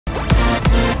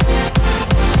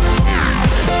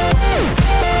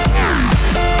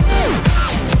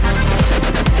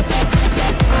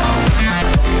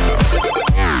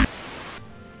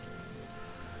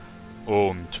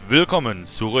Willkommen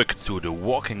zurück zu The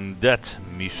Walking Dead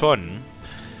Michonne.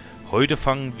 Heute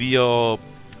fangen wir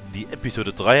die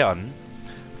Episode 3 an.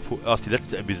 Erst die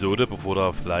letzte Episode, bevor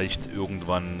da vielleicht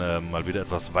irgendwann mal wieder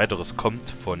etwas weiteres kommt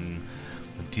von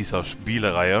dieser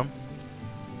Spielereihe.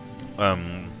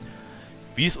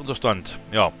 Wie ist unser Stand?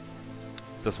 Ja,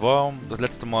 das war das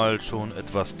letzte Mal schon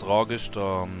etwas tragisch.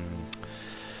 Da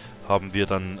haben wir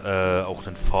dann auch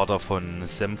den Vater von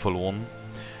Sam verloren.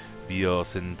 Wir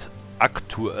sind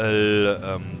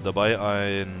aktuell dabei,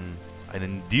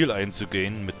 einen Deal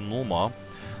einzugehen mit Norma,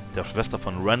 der Schwester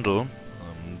von Randall.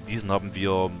 Diesen haben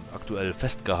wir aktuell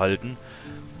festgehalten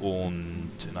und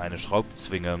in eine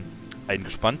Schraubzwinge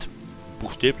eingespannt,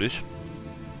 buchstäblich.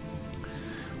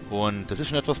 Und das ist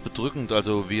schon etwas bedrückend,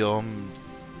 also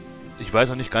ich weiß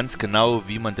noch nicht ganz genau,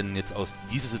 wie man denn jetzt aus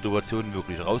dieser Situation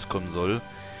wirklich rauskommen soll.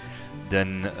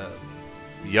 Denn,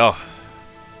 ja,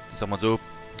 ich sag mal so,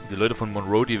 die Leute von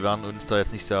Monroe, die werden uns da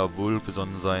jetzt nicht sehr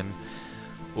wohlgesonnen sein.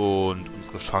 Und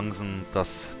unsere Chancen,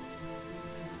 dass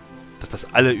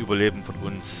das alle Überleben von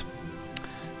uns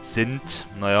sind,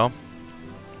 naja,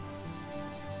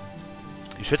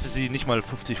 ich schätze sie nicht mal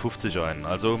 50-50 ein.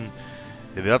 Also,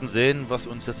 wir werden sehen, was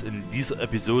uns jetzt in dieser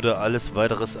Episode alles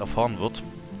weiteres erfahren wird.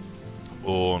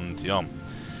 Und ja,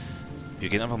 wir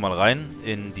gehen einfach mal rein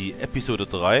in die Episode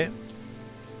 3.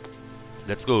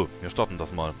 Let's go, wir starten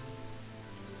das mal.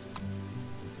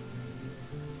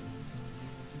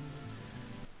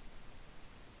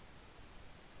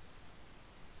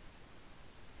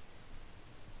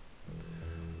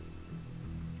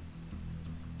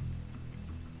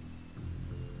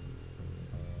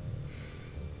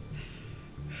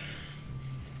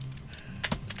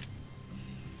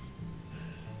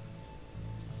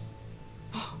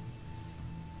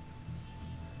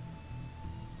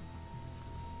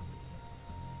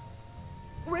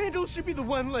 Randall should be the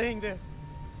one laying there,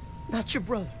 not your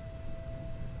brother.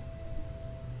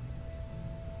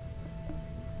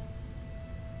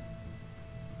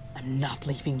 I'm not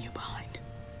leaving you behind.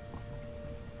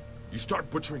 You start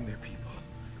butchering their people,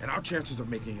 and our chances of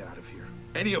making it out of here,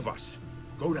 any of us,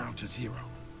 go down to zero.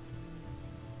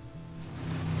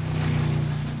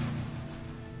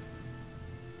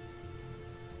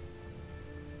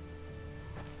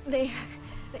 They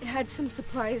had some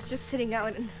supplies just sitting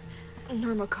out, and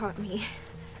Norma caught me.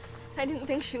 I didn't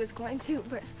think she was going to,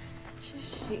 but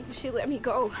she let me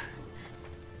go.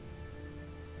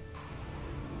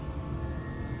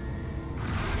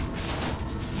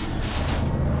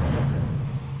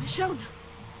 Michonne,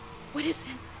 what is it?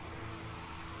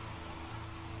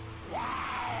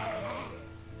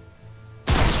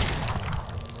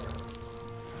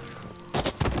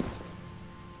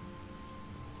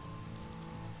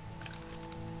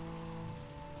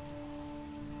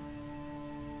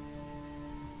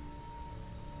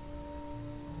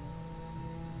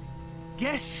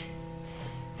 Guess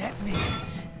that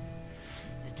means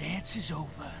the dance is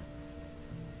over.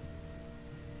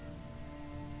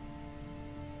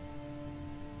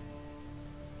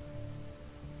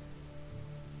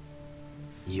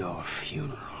 Your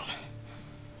funeral.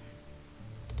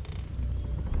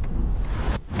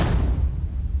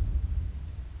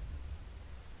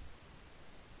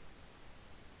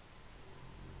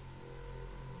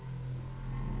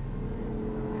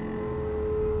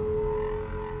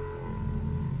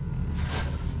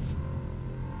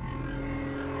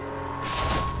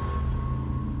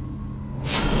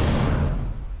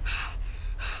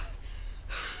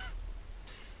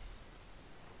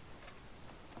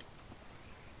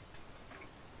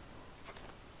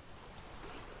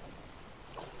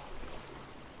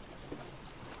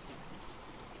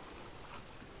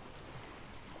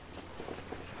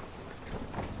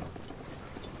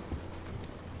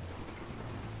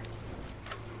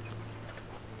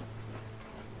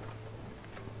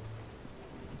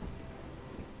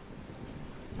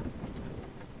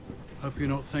 Hope you're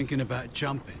not thinking about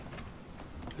jumping.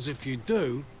 Because if you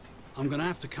do, I'm gonna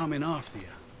have to come in after you.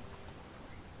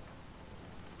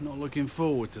 Not looking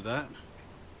forward to that.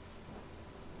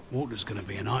 Water's gonna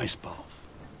be an ice bath.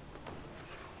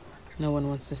 No one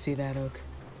wants to see that, Oak.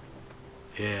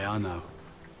 Yeah, I know.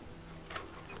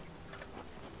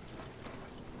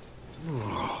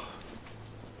 Oh,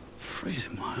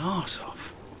 freezing my arse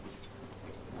off.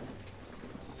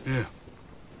 Yeah.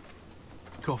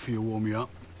 Coffee will warm you up.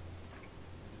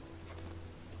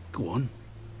 Go on.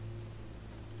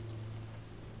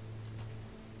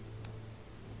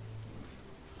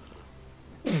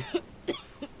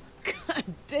 God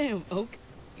damn, Oak.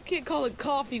 You can't call it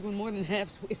coffee when more than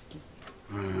half's whiskey.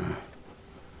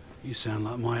 You sound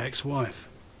like my ex-wife.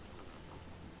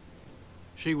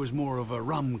 She was more of a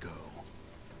rum girl.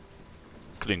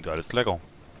 Klingt alles lecker.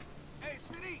 Hey,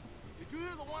 City, did you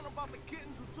hear the one about the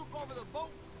kittens who took over the boat?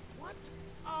 What?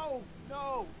 Oh,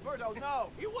 no, Birdo,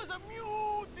 no. He was a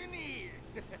mutiny.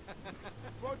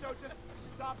 Birdo, just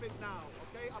stop it now,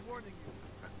 okay? I'm warning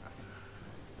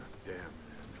you. Damn.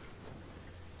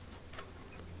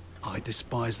 I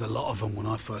despised the lot of them when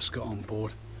I first got on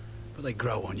board, but they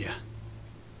grow on you.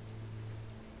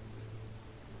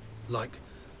 Like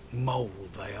mold,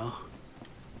 they are.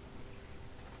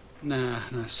 Nah,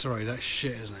 sorry, that's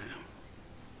shit, isn't it?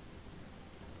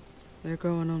 They're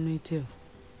growing on me too.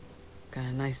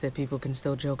 Kinda nice that people can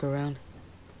still joke around.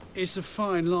 It's a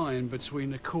fine line between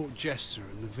the court jester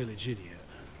and the village idiot.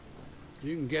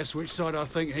 You can guess which side I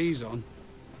think he's on.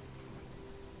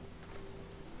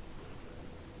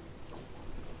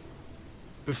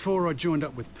 Before I joined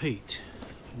up with Pete,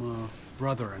 my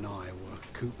brother and I were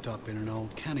cooped up in an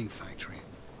old canning factory.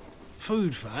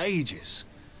 Food for ages.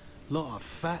 Lot of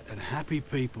fat and happy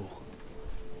people.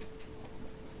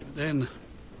 But then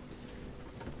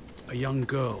a young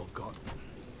girl got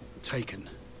taken.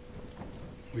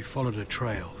 We followed a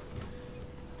trail.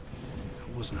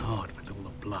 It wasn't hard with all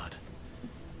the blood.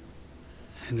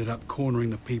 Ended up cornering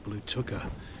the people who took her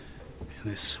in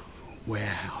this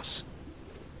warehouse.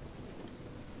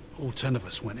 All 10 of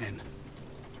us went in.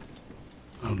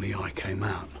 Only I came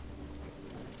out.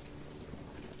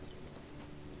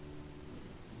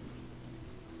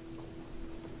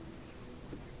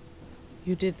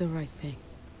 You did the right thing.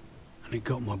 And it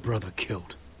got my brother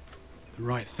killed. The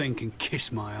right thing can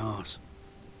kiss my ass.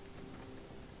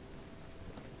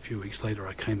 A few weeks later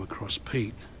I came across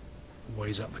Pete,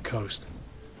 ways up the coast.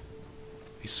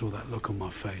 He saw that look on my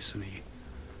face and he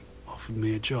offered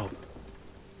me a job.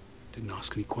 Didn't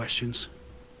ask any questions,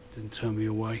 didn't turn me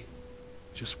away,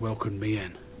 just welcomed me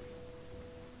in.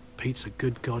 Pete's a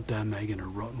good goddamn egg in a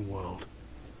rotten world.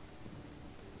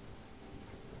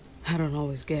 I don't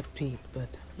always get Pete, but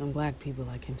I'm glad people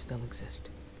like him still exist.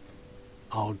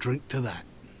 I'll drink to that.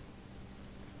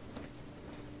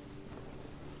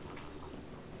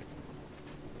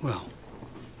 Well,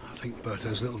 I think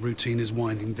Berto's little routine is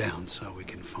winding down, so we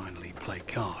can finally play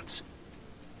cards.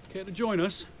 Care to join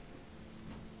us?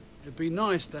 It'd be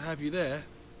nice to have you there.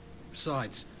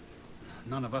 Besides,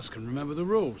 none of us can remember the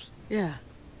rules. Yeah.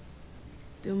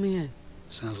 Do me in.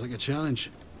 Sounds like a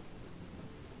challenge.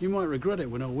 You might regret it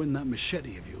when I win that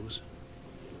machete of yours.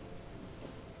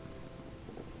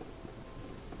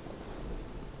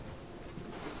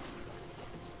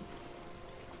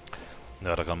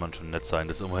 Ja, da kann man schon nett sein.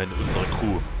 Das ist immerhin unsere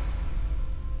Crew.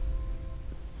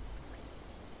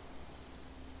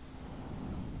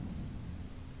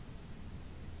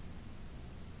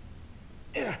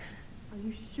 Are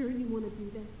you sure you want to do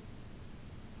this?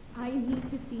 I need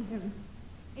to see him.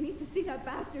 I need to see that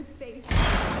bastard's face.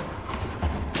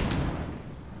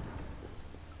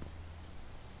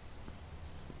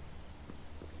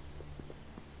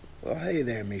 Well, hey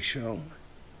there, Michonne.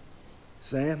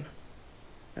 Sam,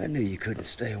 I knew you couldn't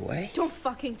stay away. Don't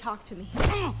fucking talk to me.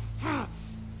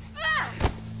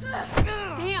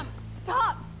 Sam,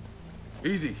 stop!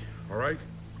 Easy, all right?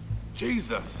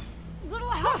 Jesus! Little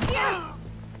help here!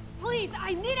 Please,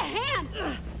 I need a hand!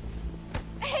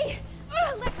 Hey!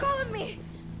 Let go of me!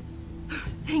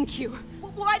 Thank you.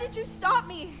 Why did you stop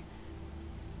me?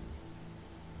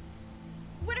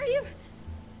 What are you...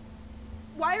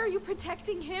 Why are you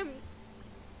protecting him?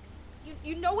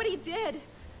 You know what he did.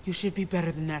 You should be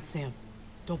better than that, Sam.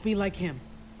 Don't be like him.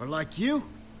 Or like you?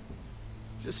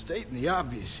 Just stating the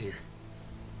obvious here.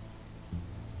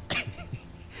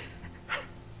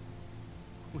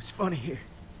 What's funny here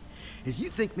is you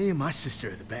think me and my sister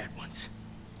are the bad ones.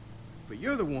 But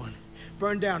you're the one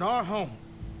burned down our home.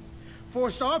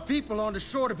 Forced our people on the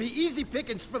shore to be easy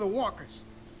pickings for the walkers.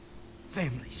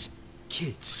 Families,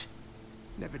 kids.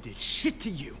 Never did shit to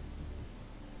you.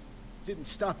 Didn't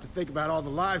stop to think about all the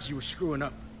lives you were screwing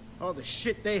up. All the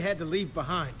shit they had to leave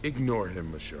behind. Ignore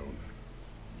him, Michonne.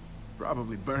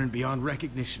 Probably burned beyond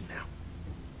recognition now.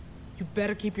 You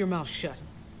better keep your mouth shut.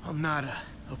 I'm not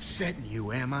upsetting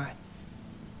you, am I?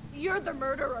 You're the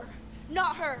murderer,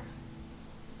 not her.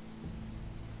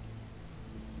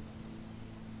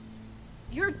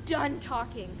 You're done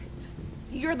talking.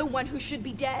 You're the one who should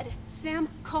be dead. Sam,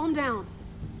 calm down.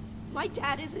 My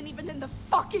dad isn't even in the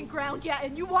fucking ground yet,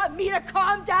 and you want me to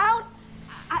calm down?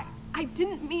 I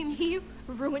didn't mean... He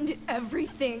ruined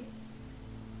everything.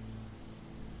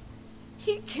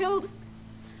 He killed...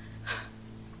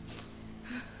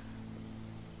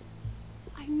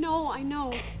 I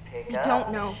know. You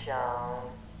don't know.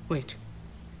 Wait.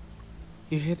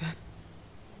 You hear that?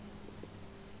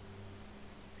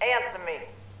 Answer me.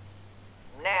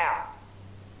 Now.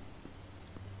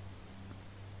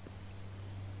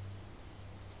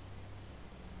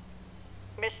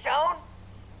 Michonne?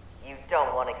 You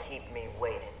don't want to keep me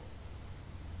waiting.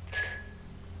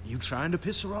 You trying to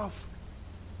piss her off?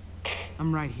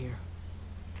 I'm right here.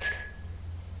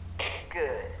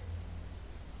 Good.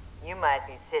 You might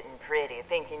be sitting pretty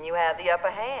thinking you have the upper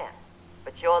hand,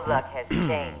 but your luck has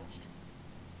changed.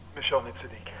 Michonne and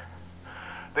Sadiq.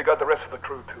 They got the rest of the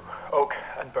crew too. Oak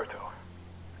and Berto.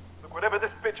 Look, whatever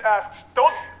this bitch asks,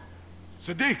 don't...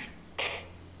 Sadiq!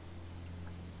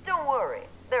 Don't worry,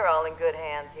 they're all in good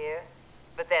hands here.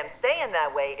 But them staying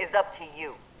that way is up to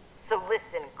you. So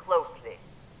listen closely.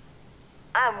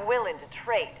 I'm willing to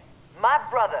trade my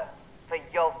brother for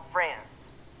your friends.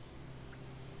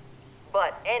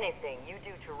 But anything you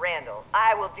do to Randall,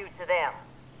 I will do to them.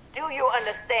 Do you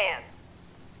understand?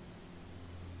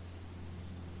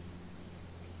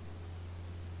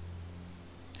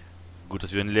 Gut,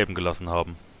 dass wir ihn leben gelassen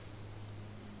haben.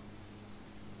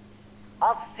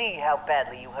 I'll see how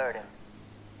badly you hurt him.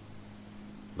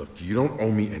 Look, you don't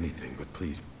owe me anything, but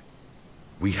please,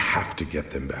 we have to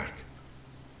get them back.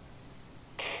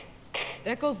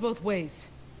 That goes both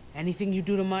ways. Anything you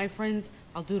do to my friends,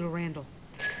 I'll do to Randall.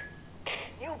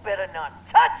 You better not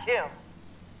touch him!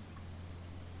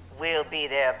 We'll be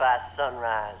there by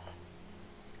sunrise.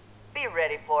 Be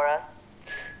ready for us.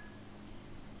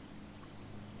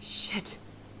 Shit.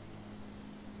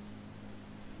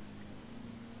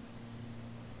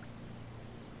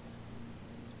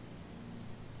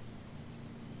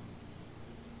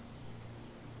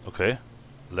 Okay.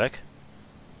 Lag.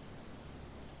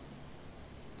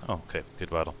 Oh, okay.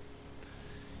 Geht weiter.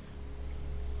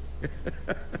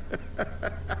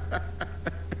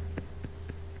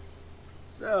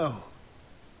 So,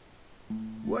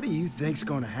 what do you think's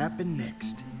gonna happen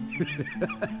next?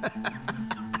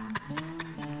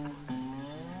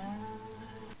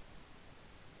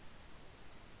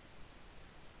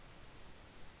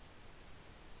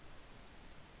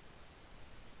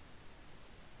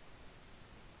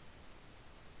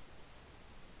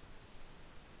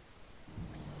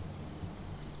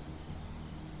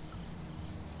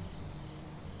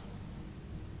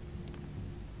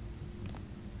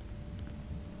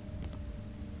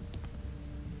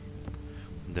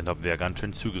 Den haben wir ja ganz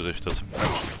schön zugerichtet.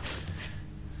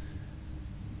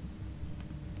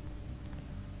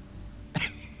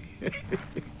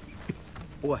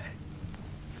 What?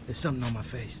 There's something on my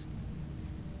face.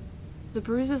 The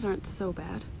bruises aren't so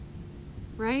bad,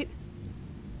 right?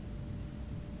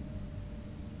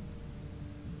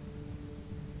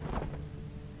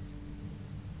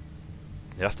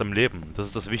 Erst im Leben, das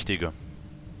ist das Wichtige.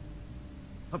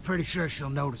 I'm pretty sure she'll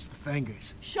notice the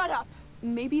fingers. Shut up!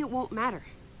 Maybe it won't matter.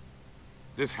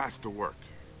 This has to work.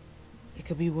 It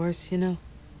could be worse, you know?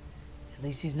 At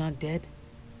least he's not dead.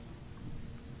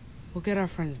 We'll get our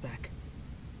friends back.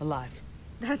 Alive.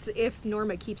 That's if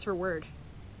Norma keeps her word.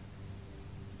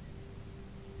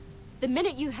 The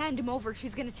minute you hand him over,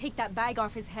 she's gonna take that bag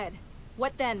off his head.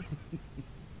 What then?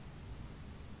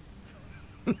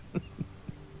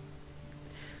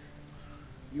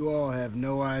 You all have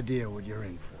no idea what you're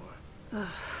in for.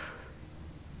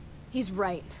 He's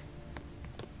right.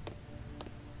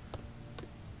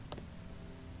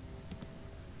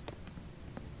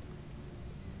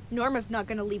 Norma's not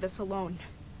gonna leave us alone.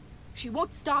 She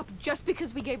won't stop just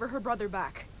because we gave her brother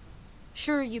back.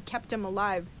 Sure, you kept him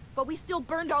alive, but we still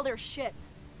burned all their shit.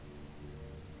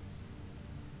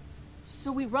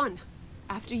 So we run.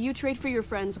 After you trade for your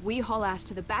friends, we haul ass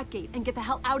to the back gate and get the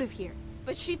hell out of here.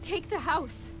 But she'd take the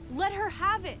house. Let her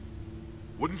have it!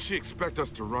 Wouldn't she expect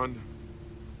us to run?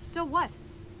 So what?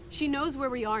 She knows where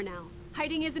we are now.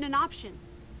 Hiding isn't an option.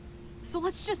 So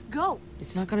let's just go.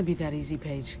 It's not gonna be that easy,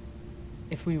 Paige.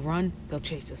 If we run, they'll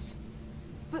chase us.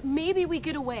 But maybe we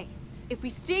get away. If we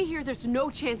stay here, there's no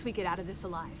chance we get out of this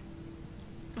alive.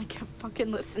 I can't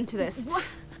fucking listen to this. What?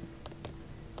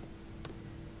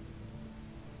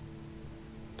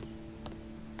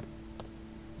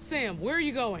 Sam, where are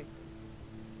you going?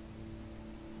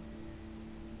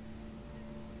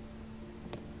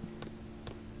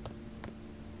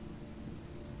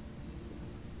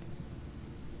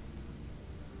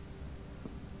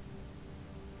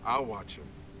 I'll watch him.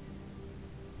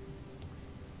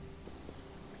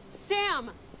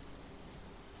 Sam!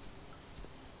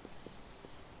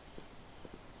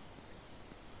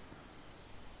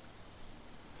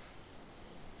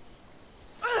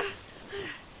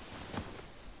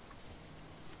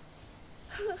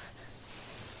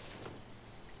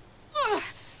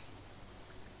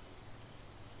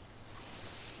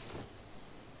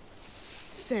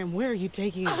 Sam, where are you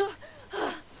taking it?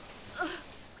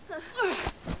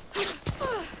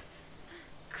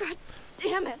 God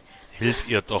damn it. Hilf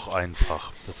ihr doch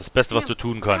einfach. Das ist das Beste, was du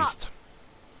tun kannst.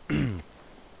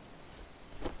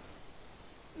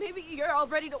 Maybe you're all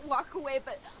ready to walk away,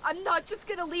 but I'm not just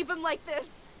gonna leave him like this.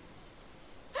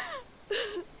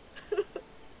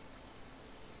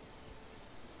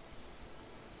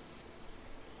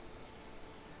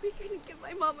 We couldn't give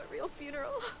my mom a real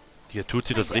funeral. Hier tut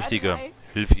sie das My dad Richtige. and I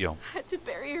Hilf ihr. had to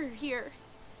bury her here.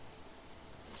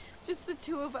 Just the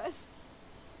two of us.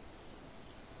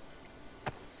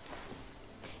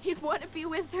 He'd want to be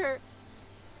with her.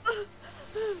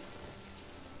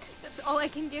 That's all I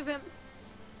can give him.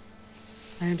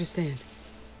 I understand.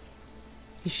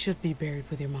 You should be buried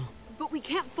with your mom. But we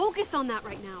can't focus on that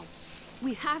right now.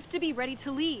 We have to be ready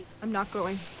to leave. I'm not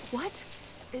going. What?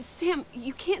 Sam,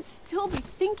 you can't still be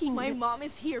thinking My that- mom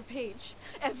is here, Paige.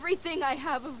 Everything I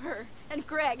have of her. And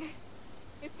Greg.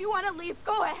 If you want to leave,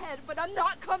 go ahead, but I'm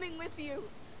not coming with you.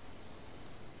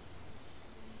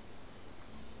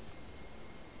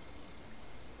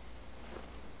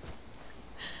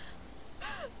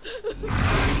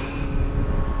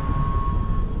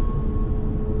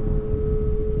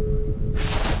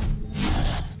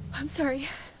 I'm sorry.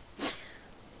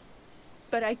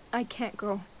 But I can't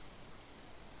go.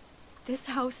 This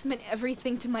house meant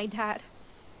everything to my dad.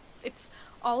 It's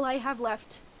all I have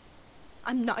left.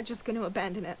 I'm not just going to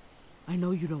abandon it. I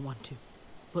know you don't want to,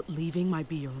 but leaving might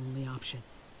be your only option.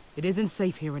 It isn't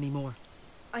safe here anymore.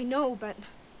 I know, but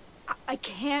I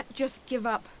can't just give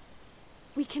up.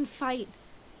 We can fight.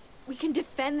 We can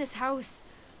defend this house.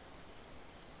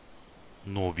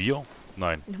 Nur wir?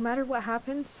 Nein. No matter what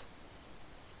happens,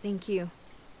 thank you.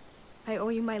 I owe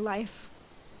you my life.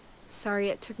 Sorry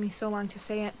it took me so long to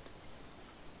say it.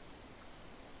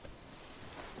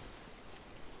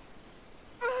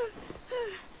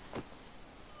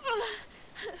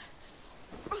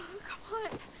 Come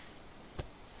on.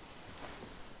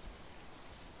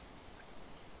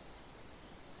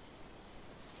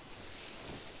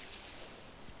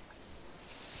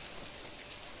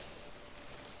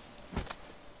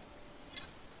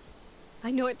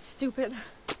 I know it's stupid,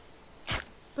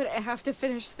 but I have to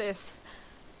finish this.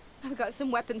 I've got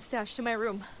some weapons stashed in my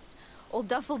room. Old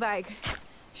duffel bag.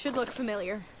 Should look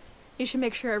familiar. You should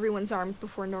make sure everyone's armed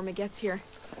before Norma gets here.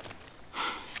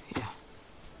 Yeah.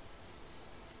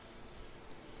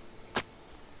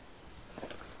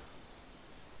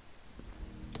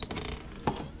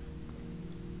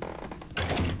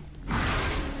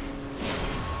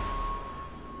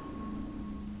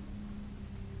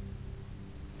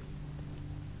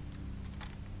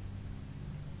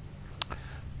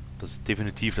 Das ist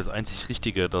definitiv das einzig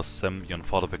Richtige, dass Sam ihren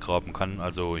Vater begraben kann.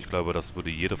 Also ich glaube, das würde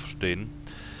jeder verstehen.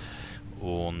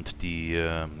 Und die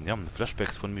ja,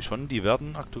 Flashbacks von Michonne, die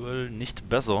werden aktuell nicht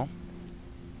besser.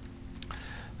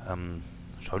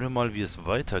 Schauen wir mal, wie es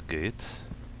weitergeht.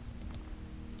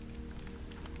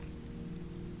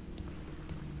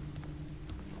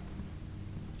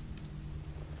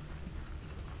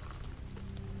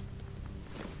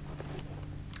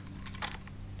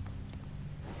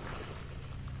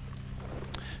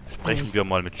 Sprechen wir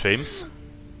mal mit James.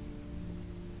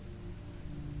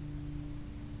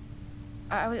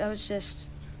 I was just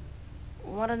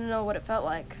wanted to know what it felt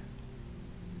like.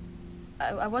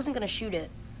 I wasn't gonna shoot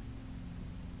it.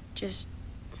 Just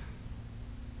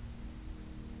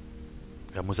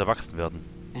Er muss erwachsen werden.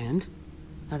 And?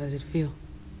 How does it feel?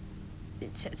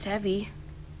 it's heavy.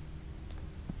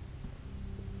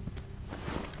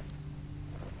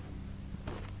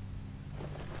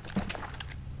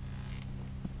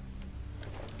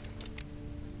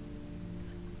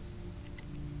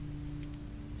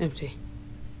 Empty.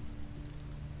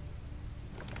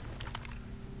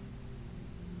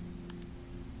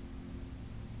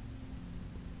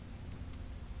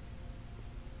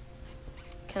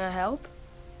 Can I help?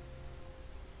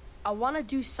 I want to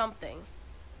do something.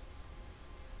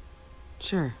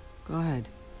 Sure, go ahead.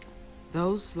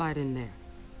 Those slide in there.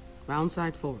 Round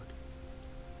side forward.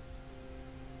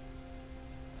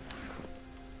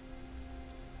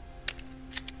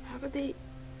 How could they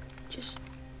just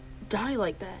die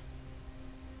like that?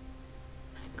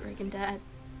 Greg and Dad.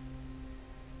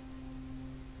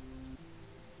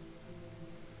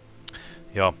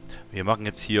 Ja, wir machen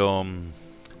jetzt hier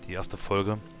die erste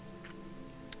Folge.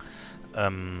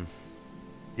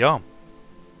 Ja.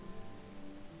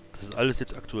 Das ist alles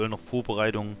jetzt aktuell noch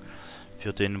Vorbereitung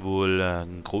für den wohl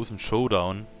großen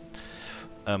Showdown.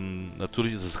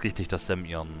 Natürlich ist es richtig, dass Sam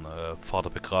ihren Vater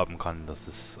begraben kann. Das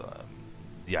ist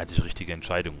die einzig richtige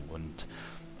Entscheidung. Und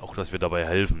auch, dass wir dabei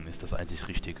helfen, ist das einzig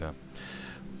Richtige.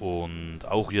 Und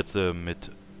auch jetzt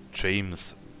mit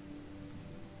James,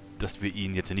 dass wir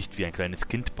ihn jetzt nicht wie ein kleines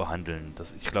Kind behandeln.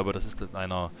 Ich glaube, das ist in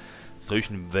einer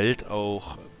solchen Welt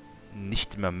auch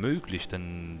nicht mehr möglich,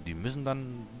 denn die müssen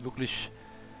dann wirklich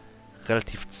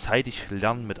relativ zeitig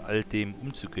lernen, mit all dem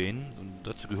umzugehen. Und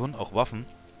dazu gehören auch Waffen.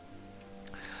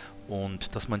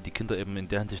 Und dass man die Kinder eben in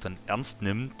der Hinsicht dann ernst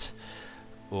nimmt.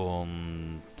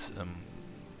 Und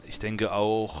ich denke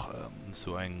auch,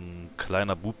 so ein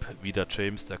kleiner Bub wie der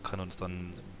James, der kann uns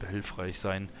dann behilfreich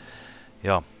sein.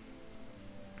 Ja,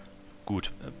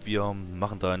 gut, wir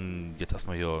machen dann jetzt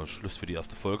erstmal hier Schluss für die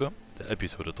erste Folge, der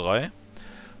Episode 3.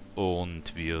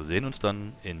 Und wir sehen uns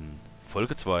dann in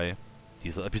Folge 2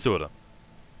 dieser Episode.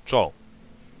 Ciao.